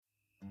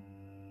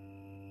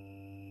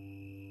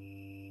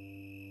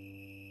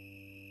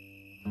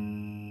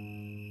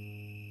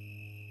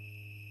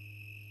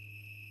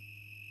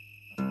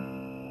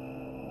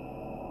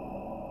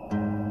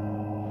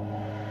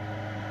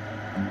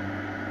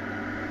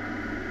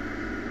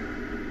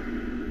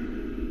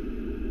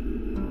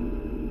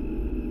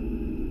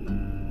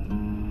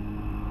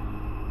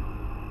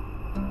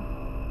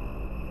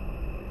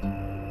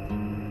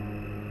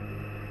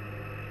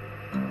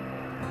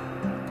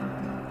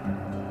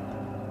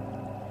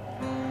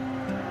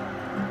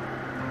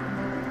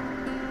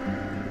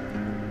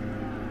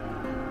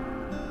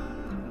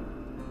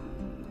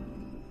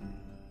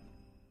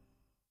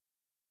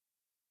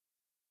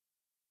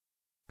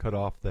Cut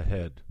off the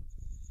head.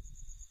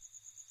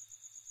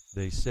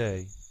 They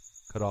say,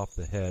 cut off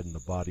the head and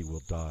the body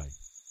will die.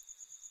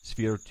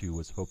 Svirtu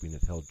was hoping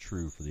it held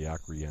true for the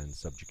Akrian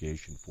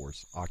subjugation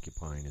force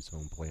occupying his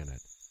home planet.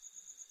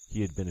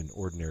 He had been an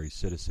ordinary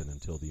citizen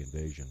until the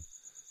invasion,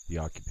 the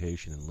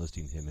occupation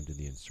enlisting him into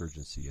the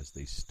insurgency as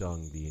they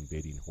stung the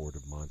invading horde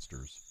of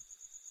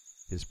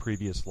monsters. His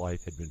previous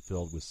life had been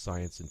filled with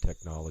science and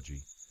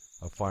technology,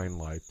 a fine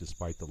life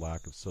despite the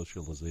lack of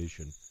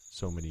socialization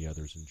so many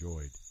others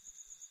enjoyed.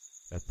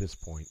 At this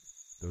point,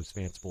 those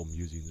fanciful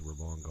musings were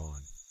long gone.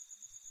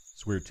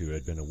 Svirtu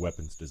had been a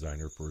weapons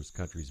designer for his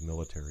country's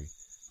military,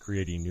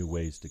 creating new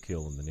ways to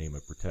kill in the name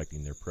of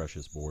protecting their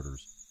precious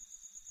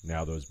borders.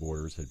 Now those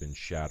borders had been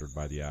shattered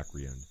by the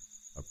Akrian,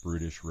 a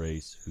brutish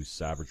race whose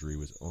savagery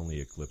was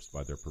only eclipsed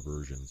by their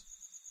perversions.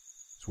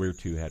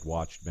 Svirtu had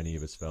watched many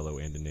of his fellow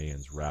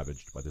Andaneans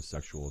ravaged by the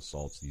sexual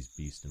assaults these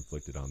beasts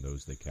inflicted on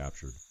those they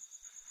captured.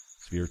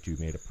 Svirtu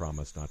made a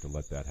promise not to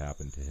let that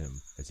happen to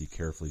him as he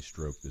carefully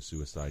stroked the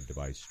suicide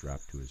device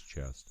strapped to his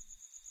chest.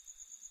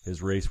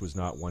 His race was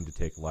not one to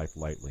take life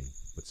lightly,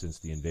 but since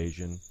the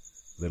invasion,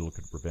 little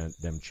could prevent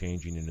them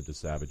changing into the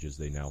savages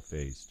they now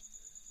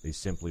faced. They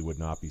simply would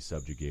not be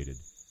subjugated,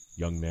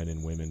 young men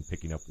and women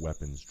picking up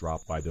weapons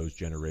dropped by those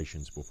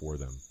generations before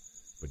them.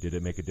 But did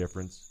it make a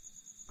difference?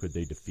 Could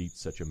they defeat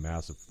such a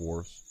massive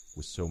force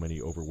with so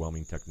many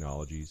overwhelming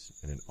technologies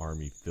and an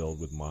army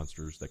filled with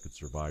monsters that could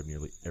survive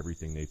nearly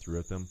everything they threw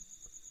at them?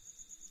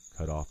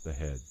 Cut off the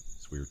head,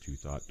 Svirtu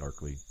thought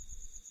darkly.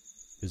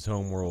 His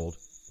home world,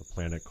 a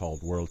planet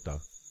called Worlta,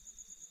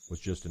 was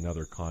just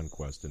another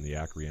conquest in the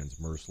Akrian's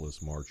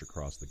merciless march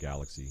across the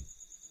galaxy.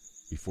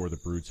 Before the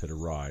brutes had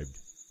arrived,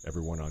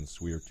 everyone on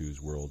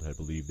Svirtu's world had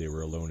believed they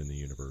were alone in the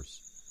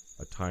universe,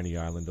 a tiny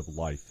island of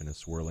life in a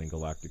swirling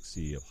galactic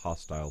sea of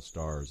hostile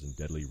stars and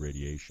deadly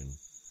radiation.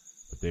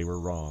 But they were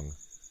wrong,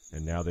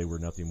 and now they were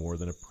nothing more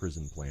than a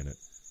prison planet,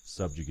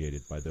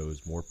 subjugated by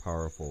those more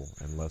powerful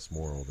and less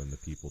moral than the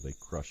people they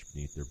crushed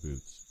beneath their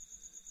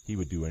boots. He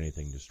would do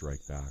anything to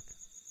strike back.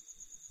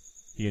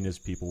 He and his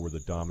people were the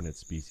dominant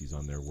species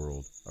on their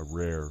world, a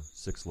rare,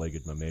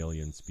 six-legged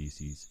mammalian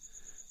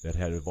species that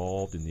had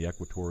evolved in the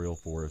equatorial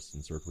forests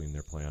encircling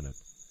their planet.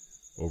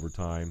 Over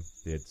time,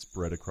 they had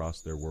spread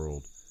across their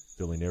world,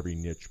 filling every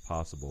niche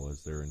possible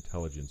as their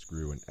intelligence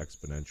grew in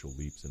exponential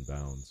leaps and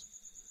bounds.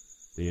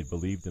 They had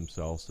believed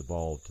themselves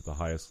evolved to the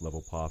highest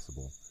level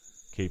possible,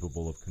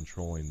 capable of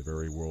controlling the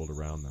very world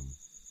around them.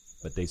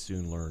 But they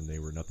soon learned they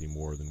were nothing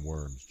more than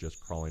worms just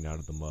crawling out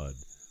of the mud,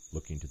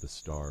 looking to the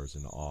stars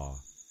in awe.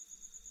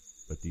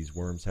 But these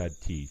worms had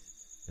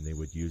teeth, and they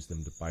would use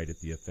them to bite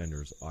at the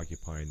offenders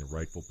occupying the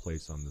rightful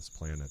place on this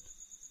planet.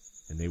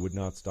 And they would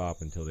not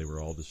stop until they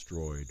were all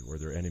destroyed or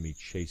their enemy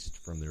chased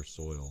from their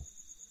soil.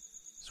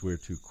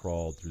 Svirtu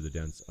crawled through the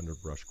dense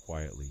underbrush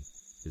quietly,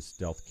 his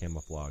stealth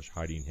camouflage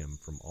hiding him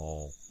from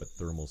all but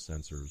thermal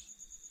sensors.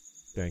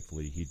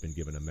 Thankfully, he'd been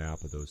given a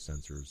map of those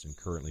sensors and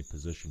currently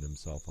positioned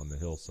himself on the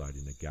hillside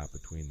in a gap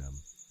between them.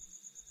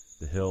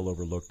 The hill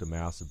overlooked a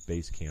massive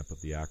base camp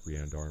of the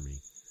Akrian army.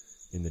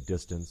 In the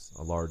distance,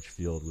 a large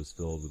field was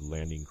filled with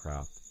landing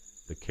craft,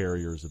 the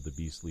carriers of the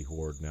beastly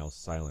horde now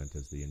silent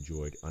as they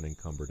enjoyed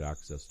unencumbered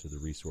access to the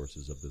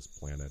resources of this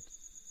planet.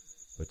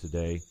 But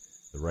today,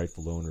 the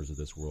rightful owners of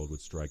this world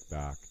would strike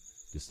back,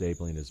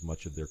 disabling as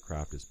much of their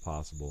craft as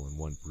possible in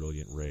one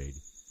brilliant raid.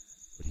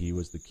 But he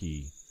was the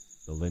key,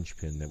 the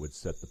linchpin that would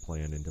set the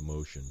plan into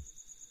motion.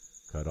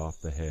 Cut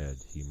off the head,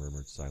 he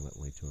murmured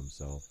silently to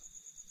himself.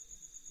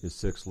 His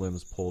 6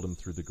 limbs pulled him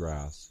through the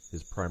grass,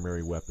 his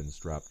primary weapon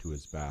strapped to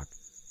his back,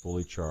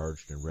 fully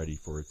charged and ready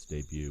for its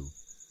debut.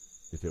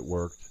 If it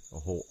worked, a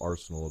whole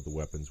arsenal of the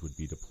weapons would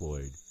be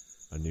deployed,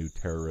 a new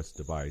terrorist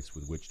device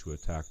with which to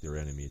attack their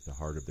enemy at the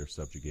heart of their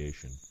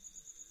subjugation.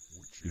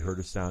 He heard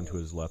a sound to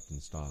his left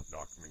and stopped.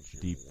 The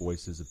deep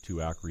voices of 2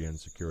 Akrian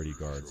security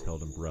guards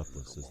held him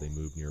breathless as they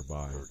moved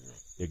nearby,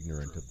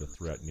 ignorant of the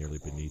threat nearly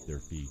beneath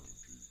their feet.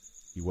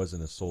 He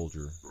wasn't a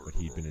soldier, but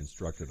he'd been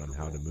instructed on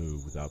how to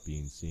move without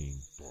being seen.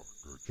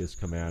 His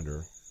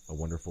commander, a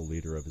wonderful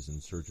leader of his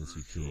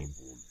insurgency team,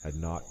 had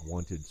not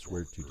wanted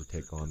Svirtu to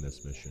take on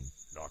this mission.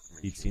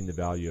 He'd seen the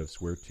value of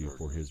Svirtu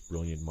for his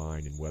brilliant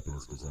mind and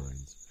weapons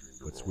designs,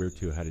 but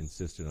Svirtu had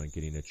insisted on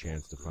getting a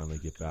chance to finally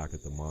get back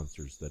at the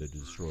monsters that had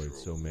destroyed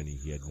so many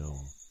he had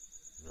known.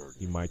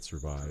 He might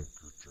survive,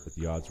 but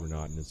the odds were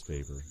not in his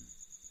favor.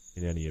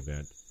 In any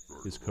event,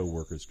 his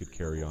co-workers could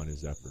carry on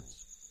his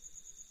efforts.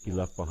 He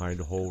left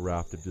behind a whole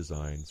raft of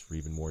designs for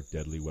even more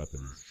deadly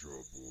weapons.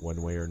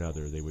 One way or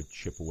another, they would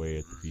chip away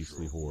at the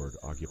beastly horde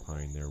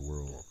occupying their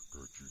world.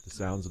 The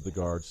sounds of the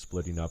guards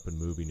splitting up and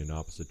moving in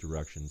opposite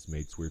directions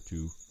made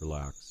Svirtu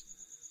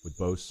relax. With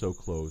both so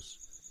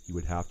close, he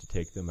would have to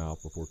take them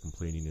out before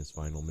completing his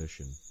final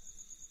mission.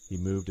 He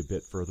moved a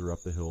bit further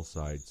up the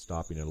hillside,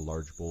 stopping at a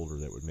large boulder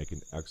that would make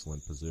an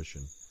excellent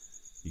position.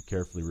 He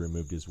carefully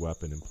removed his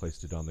weapon and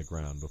placed it on the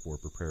ground before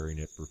preparing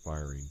it for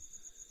firing.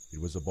 It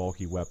was a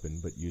bulky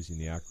weapon, but using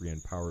the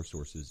Akrian power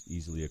sources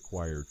easily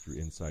acquired through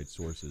inside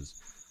sources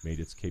made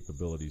its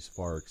capabilities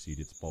far exceed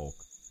its bulk.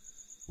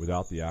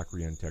 Without the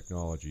Acrian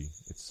technology,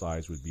 its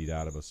size would be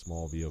that of a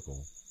small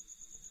vehicle.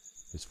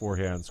 His four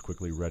hands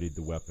quickly readied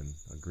the weapon,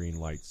 a green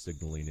light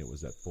signaling it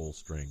was at full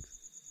strength.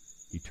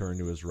 He turned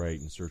to his right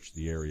and searched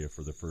the area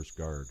for the first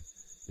guard,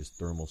 his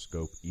thermal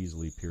scope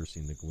easily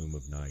piercing the gloom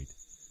of night.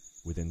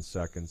 Within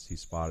seconds, he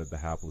spotted the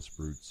hapless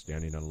brute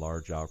standing on a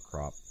large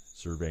outcrop,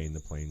 surveying the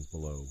plains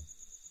below.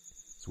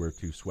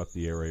 Sweartooth swept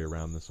the area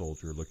around the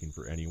soldier, looking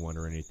for anyone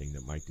or anything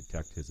that might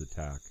detect his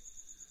attack.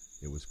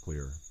 It was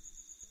clear.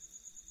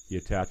 He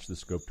attached the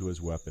scope to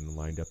his weapon and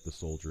lined up the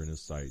soldier in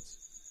his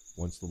sights.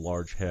 Once the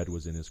large head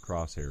was in his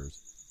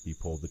crosshairs, he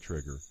pulled the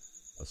trigger,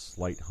 a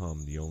slight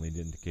hum the only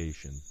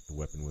indication the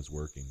weapon was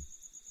working.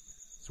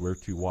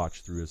 Sweartooth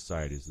watched through his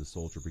sight as the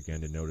soldier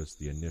began to notice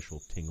the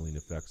initial tingling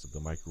effects of the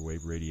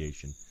microwave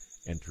radiation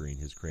entering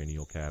his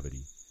cranial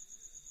cavity.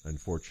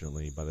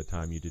 Unfortunately, by the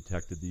time you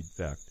detected the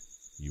effect,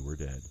 you were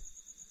dead.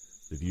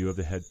 The view of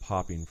the head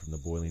popping from the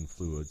boiling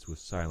fluids was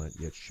silent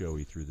yet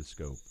showy through the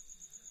scope.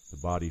 The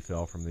body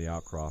fell from the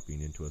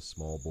outcropping into a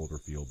small boulder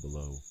field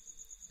below.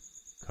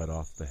 "Cut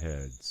off the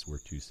head,"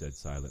 Sweartooth said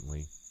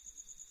silently.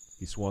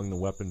 He swung the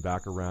weapon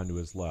back around to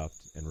his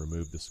left and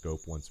removed the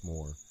scope once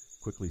more,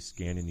 quickly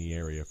scanning the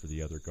area for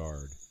the other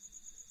guard.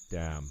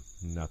 Damn,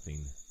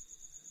 nothing.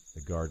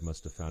 The guard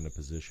must have found a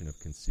position of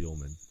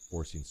concealment,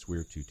 forcing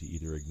Sweartooth to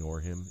either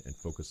ignore him and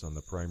focus on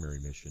the primary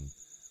mission,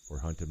 or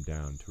hunt him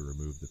down to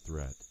remove the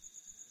threat.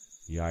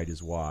 He eyed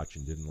his watch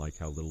and didn't like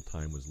how little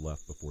time was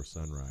left before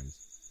sunrise.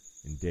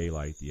 In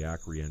daylight, the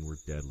Acrian were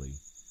deadly.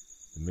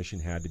 The mission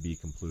had to be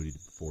completed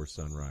before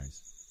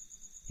sunrise.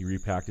 He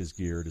repacked his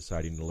gear,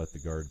 deciding to let the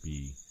guard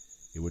be.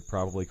 It would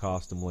probably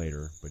cost him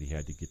later, but he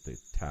had to get the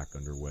attack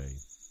underway.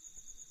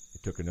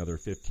 It took another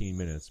 15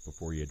 minutes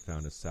before he had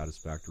found a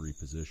satisfactory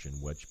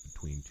position wedged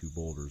between two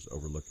boulders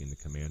overlooking the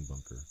command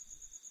bunker.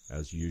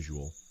 As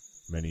usual,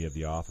 many of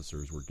the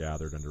officers were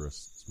gathered under a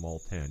small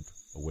tent,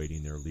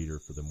 awaiting their leader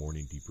for the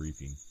morning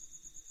debriefing.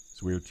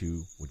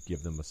 Sweartooth would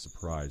give them a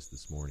surprise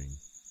this morning.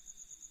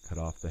 "Cut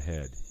off the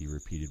head," he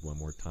repeated one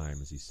more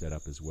time as he set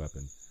up his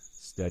weapon,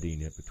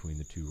 steadying it between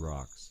the two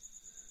rocks.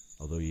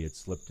 Although he had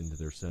slipped into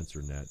their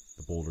sensor net,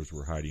 the boulders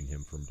were hiding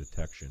him from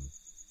detection.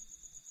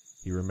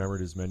 He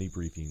remembered his many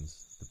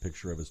briefings, the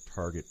picture of his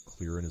target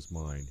clear in his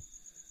mind,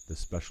 the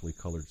specially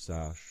colored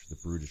sash, the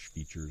brutish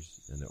features,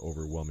 and the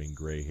overwhelming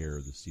gray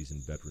hair the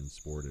seasoned veteran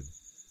sported.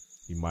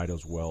 He might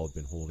as well have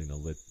been holding a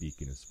lit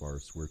beacon as far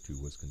as Sweartooth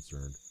was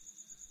concerned.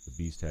 The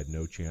beast had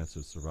no chance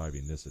of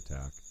surviving this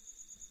attack.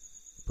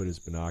 He put his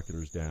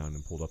binoculars down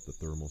and pulled up the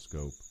thermal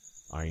scope,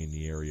 eyeing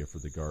the area for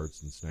the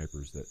guards and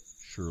snipers that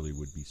surely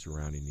would be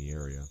surrounding the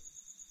area.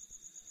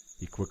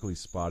 He quickly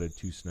spotted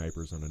two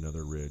snipers on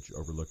another ridge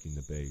overlooking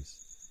the base.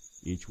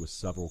 Each was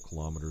several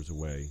kilometers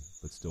away,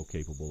 but still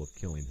capable of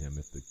killing him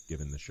if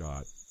given the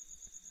shot.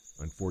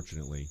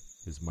 Unfortunately,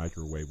 his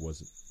microwave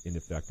was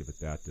ineffective at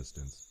that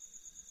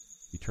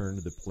distance. He turned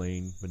to the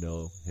plain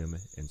below him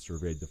and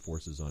surveyed the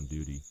forces on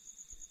duty.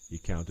 He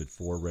counted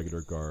 4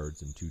 regular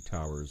guards and 2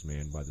 towers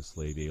manned by the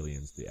slave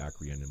aliens the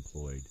Acrian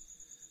employed.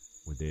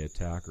 Would they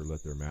attack or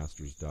let their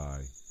masters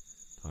die?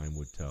 Time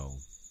would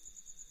tell.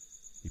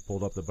 He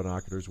pulled up the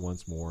binoculars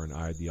once more and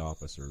eyed the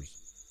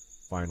officers.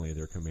 Finally,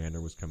 their commander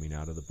was coming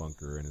out of the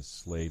bunker and his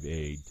slave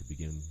aide to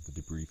begin the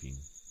debriefing.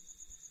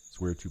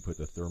 Sweartooth put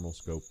the thermal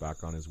scope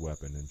back on his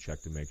weapon and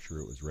checked to make sure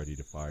it was ready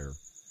to fire.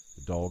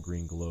 The dull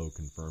green glow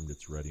confirmed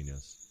its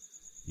readiness.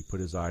 He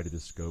put his eye to the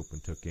scope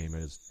and took aim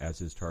as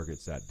his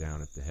target sat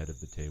down at the head of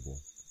the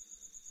table.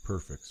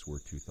 Perfect,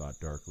 Sweartooth thought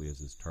darkly, as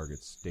his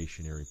target's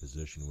stationary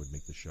position would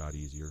make the shot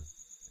easier.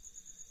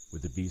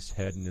 With the beast's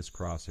head in his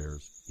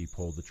crosshairs, he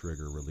pulled the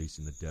trigger,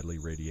 releasing the deadly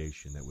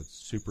radiation that would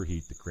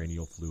superheat the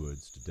cranial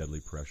fluids to deadly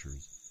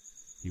pressures.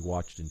 He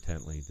watched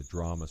intently, the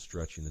drama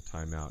stretching the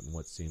time out in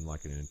what seemed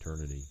like an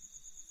eternity.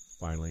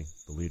 Finally,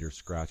 the leader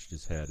scratched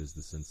his head as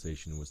the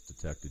sensation was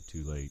detected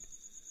too late.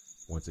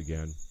 Once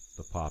again,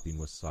 the popping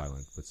was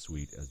silent but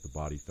sweet as the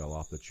body fell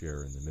off the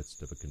chair in the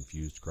midst of a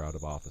confused crowd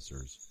of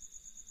officers.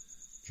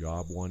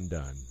 Job 1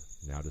 done.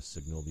 Now to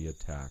signal the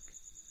attack.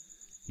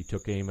 He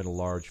took aim at a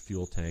large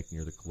fuel tank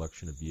near the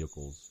collection of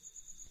vehicles.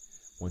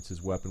 Once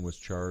his weapon was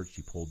charged,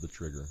 he pulled the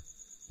trigger.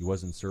 He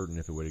wasn't certain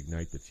if it would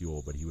ignite the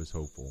fuel, but he was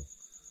hopeful.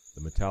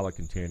 The metallic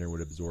container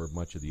would absorb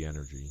much of the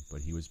energy,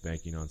 but he was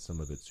banking on some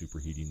of it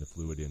superheating the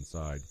fluid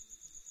inside.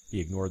 He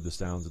ignored the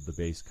sounds of the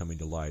base coming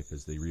to life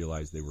as they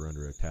realized they were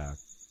under attack.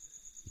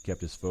 He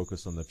kept his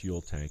focus on the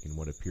fuel tank in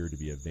what appeared to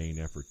be a vain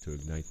effort to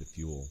ignite the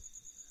fuel.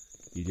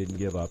 He didn't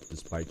give up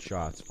despite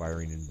shots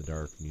firing in the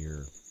dark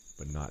near,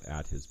 but not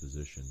at his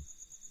position.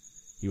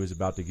 He was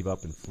about to give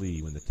up and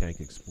flee when the tank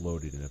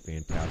exploded in a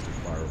fantastic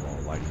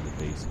fireball, lighting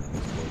the base into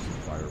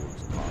explosive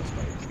fireworks caused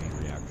by a chain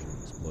reaction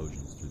of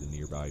explosions through the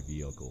nearby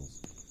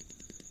vehicles.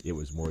 It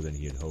was more than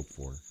he had hoped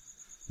for.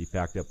 He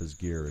packed up his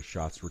gear as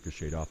shots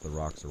ricocheted off the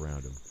rocks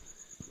around him.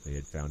 They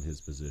had found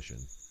his position.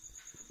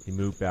 He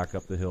moved back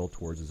up the hill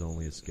towards his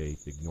only escape,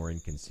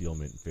 ignoring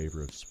concealment in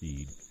favor of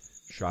speed.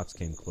 Shots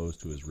came close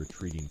to his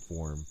retreating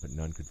form, but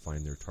none could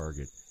find their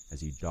target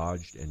as he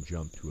dodged and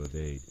jumped to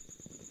evade.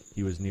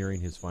 He was nearing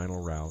his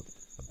final route,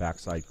 a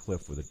backside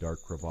cliff with a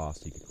dark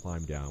crevasse he could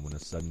climb down when a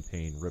sudden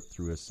pain ripped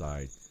through his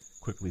side,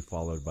 quickly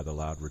followed by the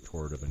loud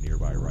retort of a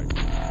nearby rifle.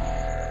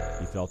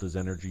 He felt his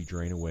energy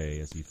drain away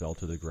as he fell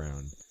to the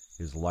ground,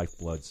 his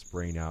lifeblood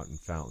spraying out in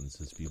fountains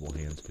his feeble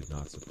hands could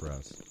not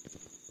suppress.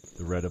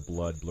 The red of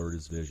blood blurred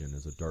his vision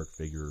as a dark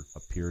figure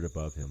appeared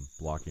above him,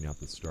 blocking out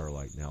the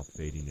starlight, now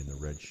fading in the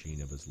red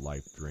sheen of his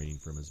life draining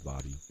from his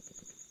body.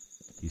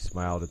 He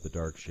smiled at the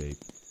dark shape,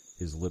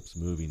 his lips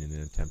moving in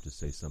an attempt to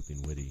say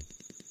something witty.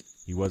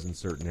 He wasn't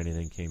certain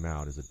anything came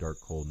out as a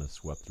dark coldness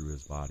swept through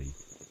his body.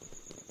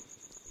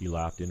 He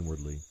laughed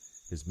inwardly,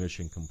 his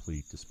mission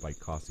complete despite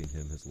costing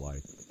him his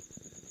life.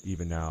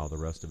 Even now, the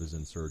rest of his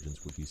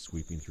insurgents would be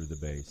sweeping through the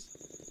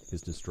base,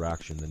 his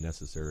distraction the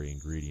necessary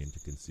ingredient to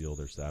conceal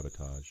their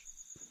sabotage.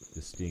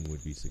 The sting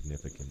would be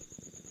significant.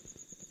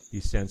 He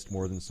sensed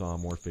more than saw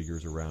more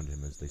figures around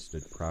him as they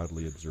stood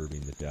proudly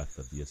observing the death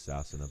of the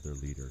assassin of their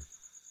leader.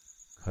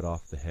 Cut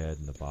off the head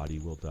and the body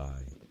will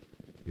die.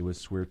 It was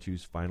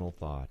Sweartooth's final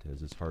thought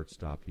as his heart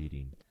stopped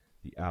beating,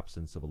 the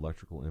absence of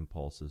electrical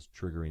impulses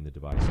triggering the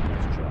device in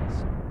his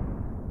chest.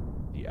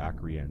 The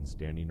Acreans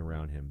standing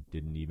around him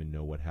didn't even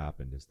know what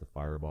happened as the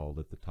fireball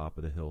lit the top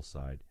of the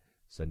hillside,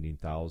 sending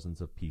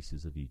thousands of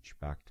pieces of each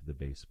back to the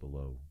base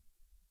below.